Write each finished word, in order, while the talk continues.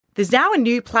There's now a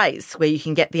new place where you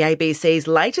can get the ABC's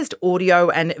latest audio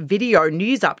and video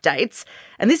news updates,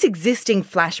 and this existing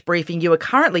flash briefing you are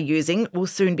currently using will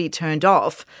soon be turned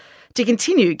off. To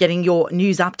continue getting your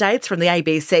news updates from the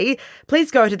ABC,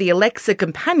 please go to the Alexa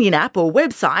companion app or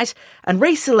website and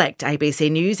reselect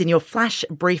ABC News in your flash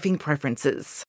briefing preferences.